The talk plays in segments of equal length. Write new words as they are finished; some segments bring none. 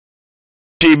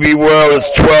TV World, it's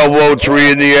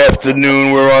 12:03 in the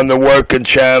afternoon. We're on the working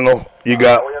channel. You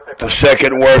got the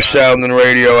second worst sounding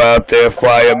radio out there,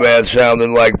 Fireman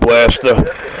sounding like Blaster.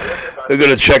 We're going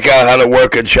to check out how the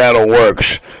working channel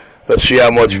works. Let's see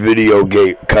how much video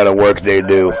gate kind of work they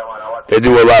do. They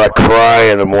do a lot of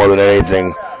crying more than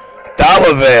anything.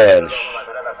 Dollarvans.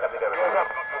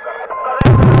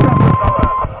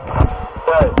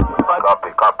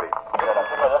 Copy.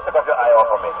 Take off your eye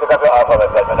off of me. Take off your eye off of me,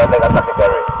 man. Don't take a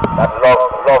secretary. That's love.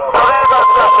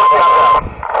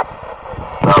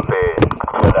 Copy.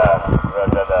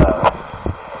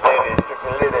 Ladies,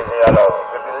 strictly ladies,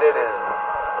 strictly ladies.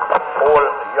 Old,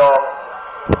 young,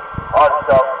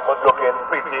 handsome, good looking,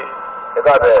 pretty. You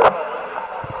got it.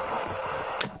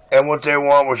 And what they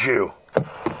want with you?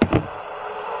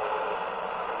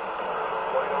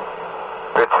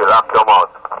 Bitch, you lock your mouth.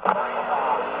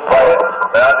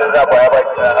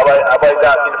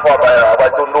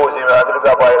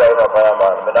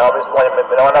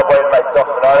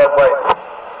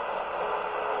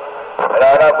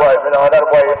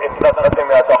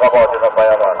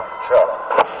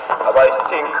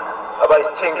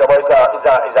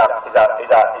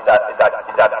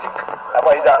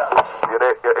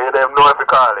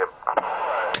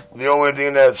 The only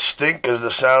thing that stink is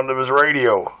the sound of his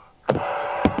radio.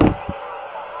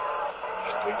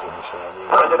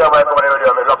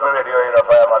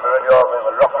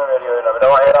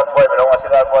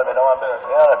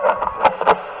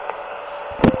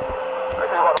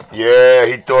 Yeah,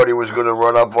 he thought he was going to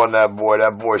run up on that boy.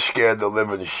 That boy scared the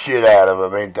living shit out of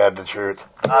him. Ain't that the truth?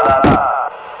 Shit out of him.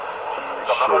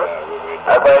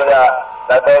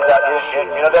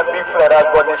 You know that big fella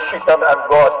that go this shit and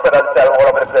go spread and sell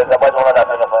all over the place. That was one of that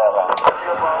in the fire.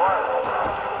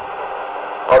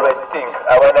 Always think.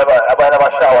 I will never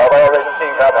shower. I always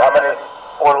think how many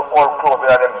old clothes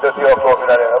in them, dirty old clothes in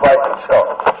them. I will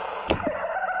shower.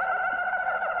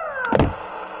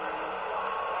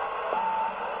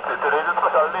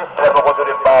 I never go to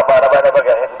the barber. I will never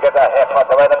get a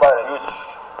haircut. I will never use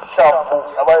shampoo.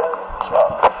 I will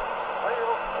shower.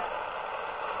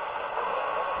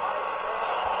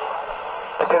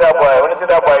 See that boy, when you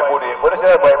see that boy booty, watch that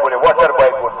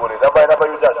boy good booty. That boy never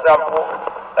use a shampoo,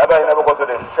 that boy never go to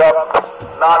the shop.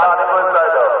 Nah, they go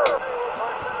inside there.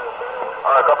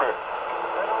 Alright, copy.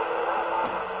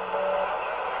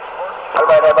 That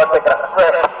boy never take a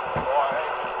fresh.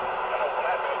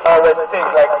 Always think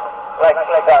like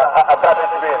a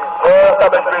cabbage bean. Oh,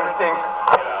 cabbage bean stink.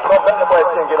 Don't let the boy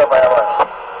stink, you know, by a man.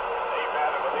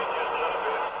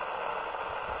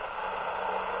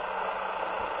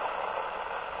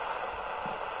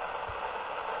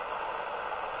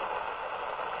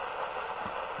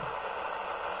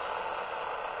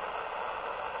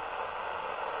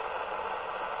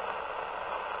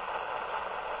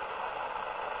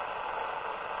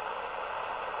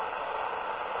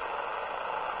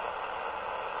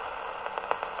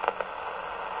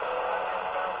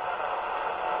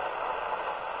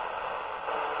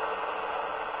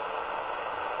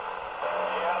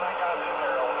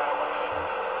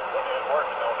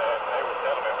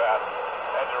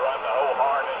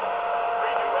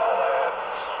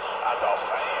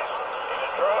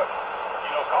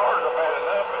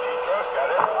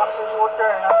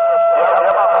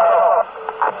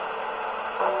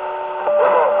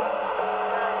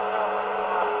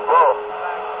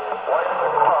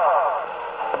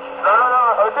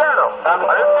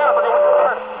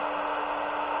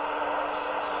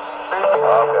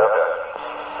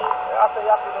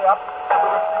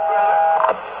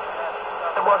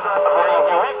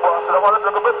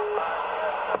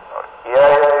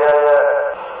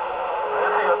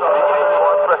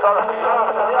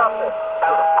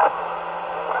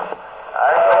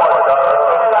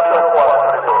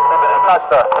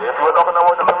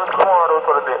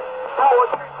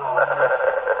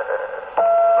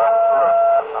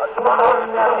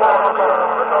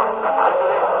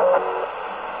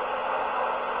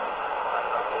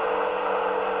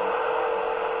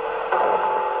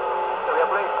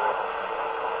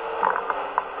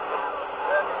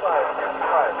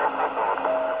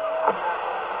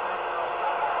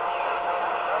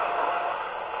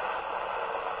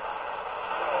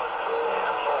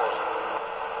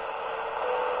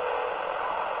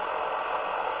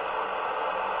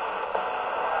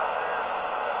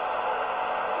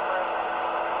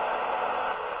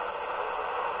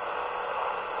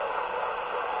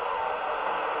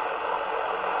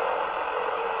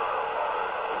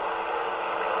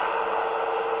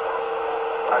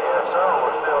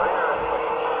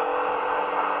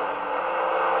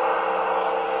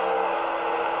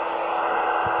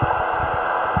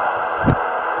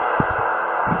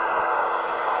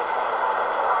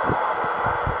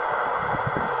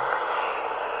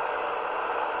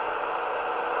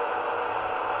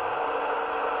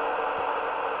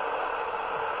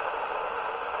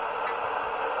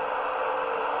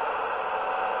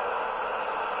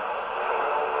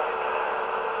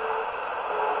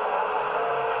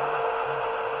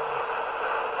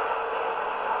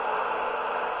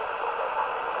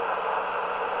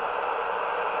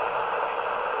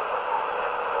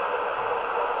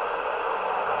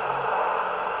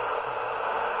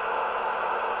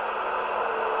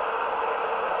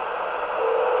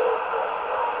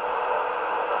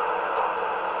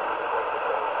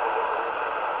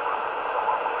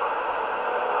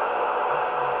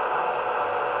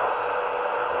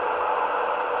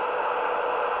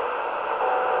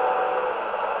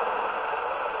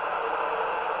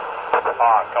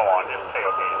 come on, just take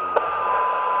it.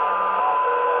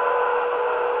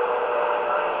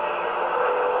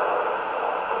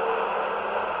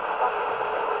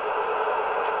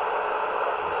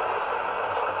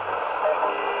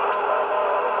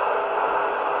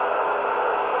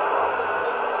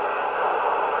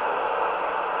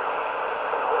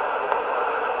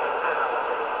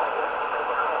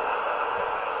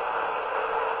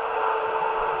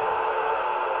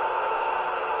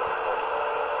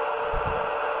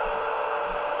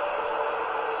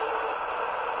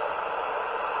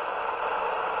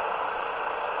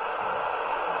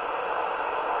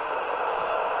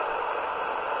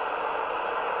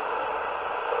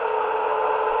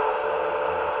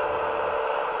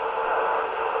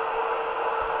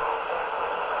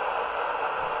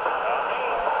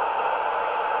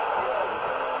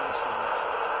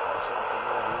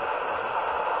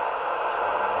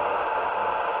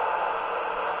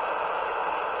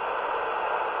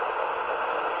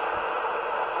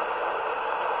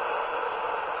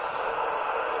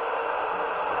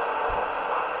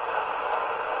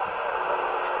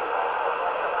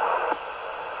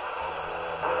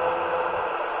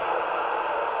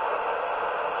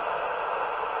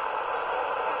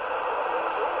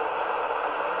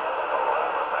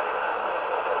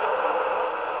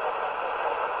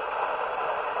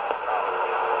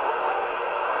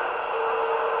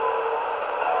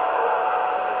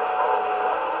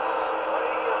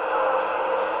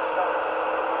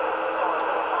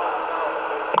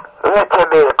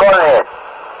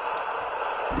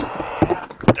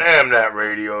 Damn, that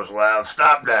radio's loud.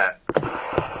 Stop that.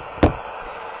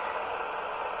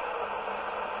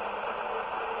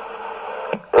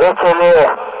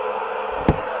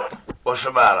 What's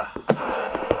the matter?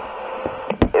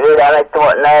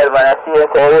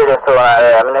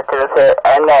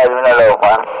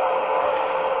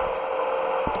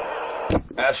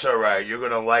 That's alright. You're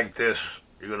gonna like this.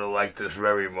 You're gonna like this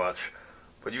very much.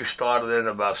 But you started in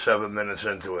about 7 minutes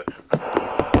into it.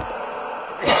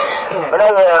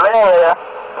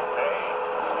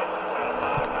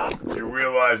 You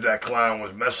realized that clown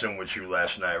was messing with you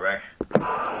last night, right?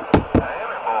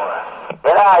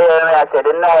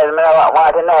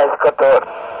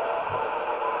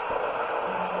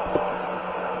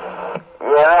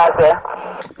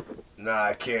 Nah,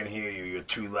 I can't hear you. You're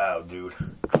too loud, dude.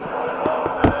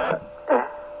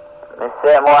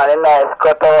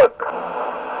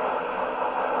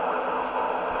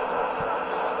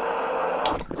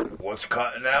 What's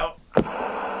cutting out?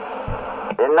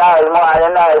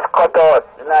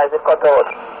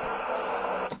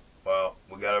 Well,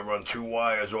 we gotta run 2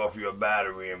 wires off your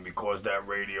battery, and because that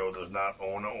radio does not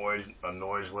own a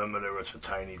noise limiter, it's a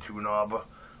tiny 2-knobber,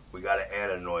 we gotta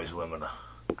add a noise limiter.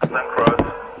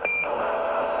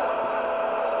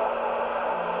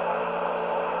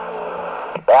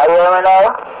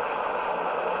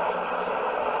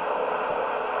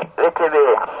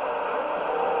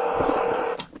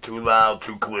 Too loud,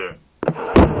 too clear.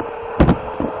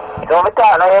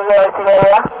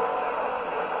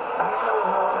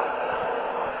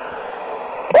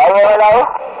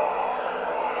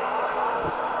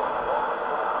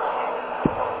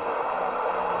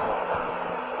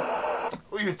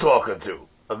 Who are you talking to?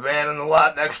 A van in the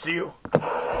lot next to you?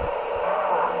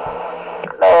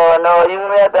 No, you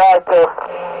made that too.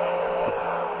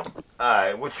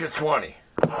 Alright, what's your 20?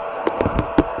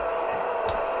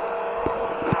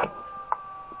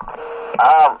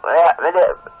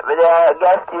 With the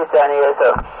gas station here,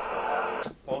 sir.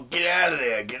 Well, get out of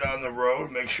there. Get on the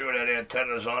road. Make sure that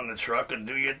antenna's on the truck and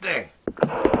do your thing.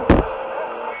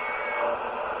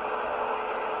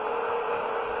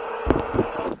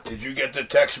 Did you get the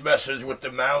text message with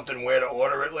the mount and where to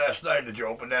order it last night? Did you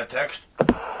open that text? Yeah.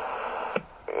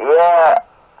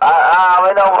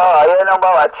 I know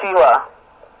about Chiwa.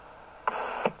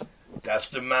 That's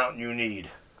the mount you need.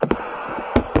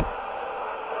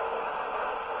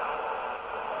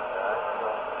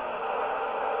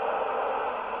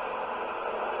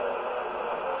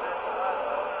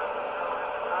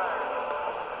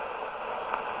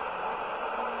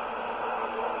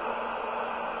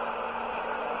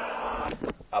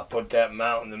 I'll put that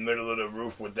mount in the middle of the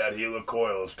roof with that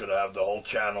helicoil. It's going to have the whole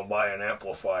channel buying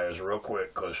amplifiers real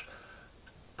quick, because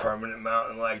permanent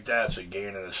mounting like that's a gain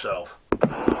in itself.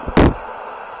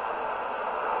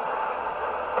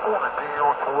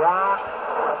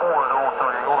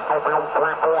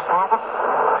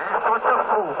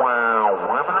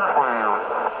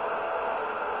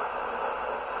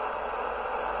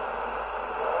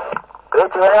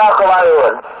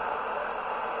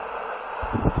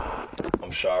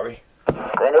 I'm sorry?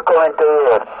 When you come into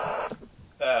road.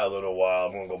 A little while.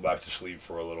 I'm going to go back to sleep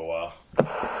for a little while. I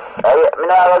guess you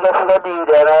got deal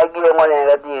there. I give you money and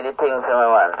got deal the things for me,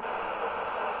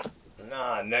 man.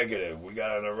 Nah, negative. We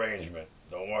got an arrangement.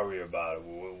 Don't worry about it.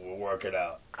 We'll work it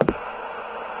out.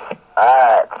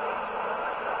 Alright.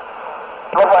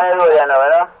 What are you doing now, you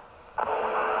know?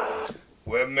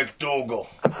 We're McDougal.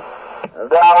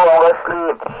 Go home, go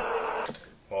sleep.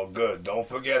 Well, good. Don't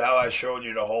forget how I showed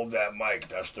you to hold that mic.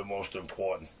 That's the most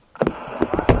important.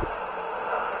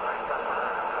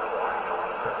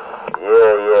 Yeah.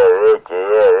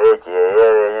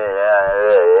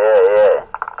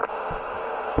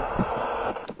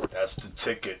 That's the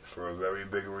ticket for a very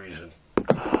big reason.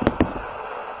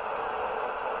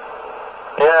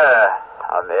 Yeah,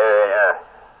 I'm here,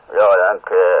 Lord, I'm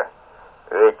clear.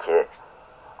 Richie,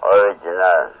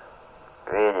 original,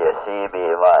 video, CB,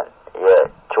 man. Yeah,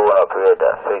 tune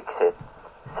operator, fix it,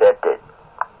 set it.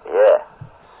 Yeah,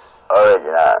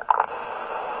 original.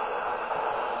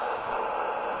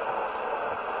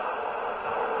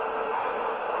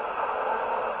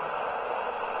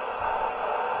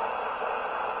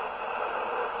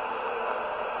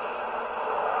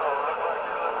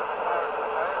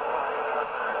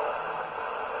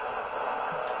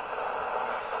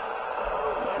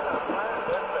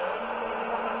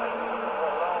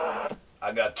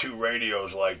 I got 2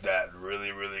 radios like that in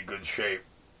really, really good shape.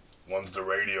 One's the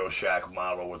Radio Shack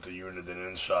model with the unit and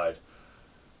inside.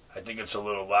 I think it's a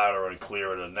little louder and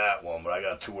clearer than that one, but I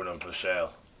got 2 of them for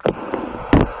sale.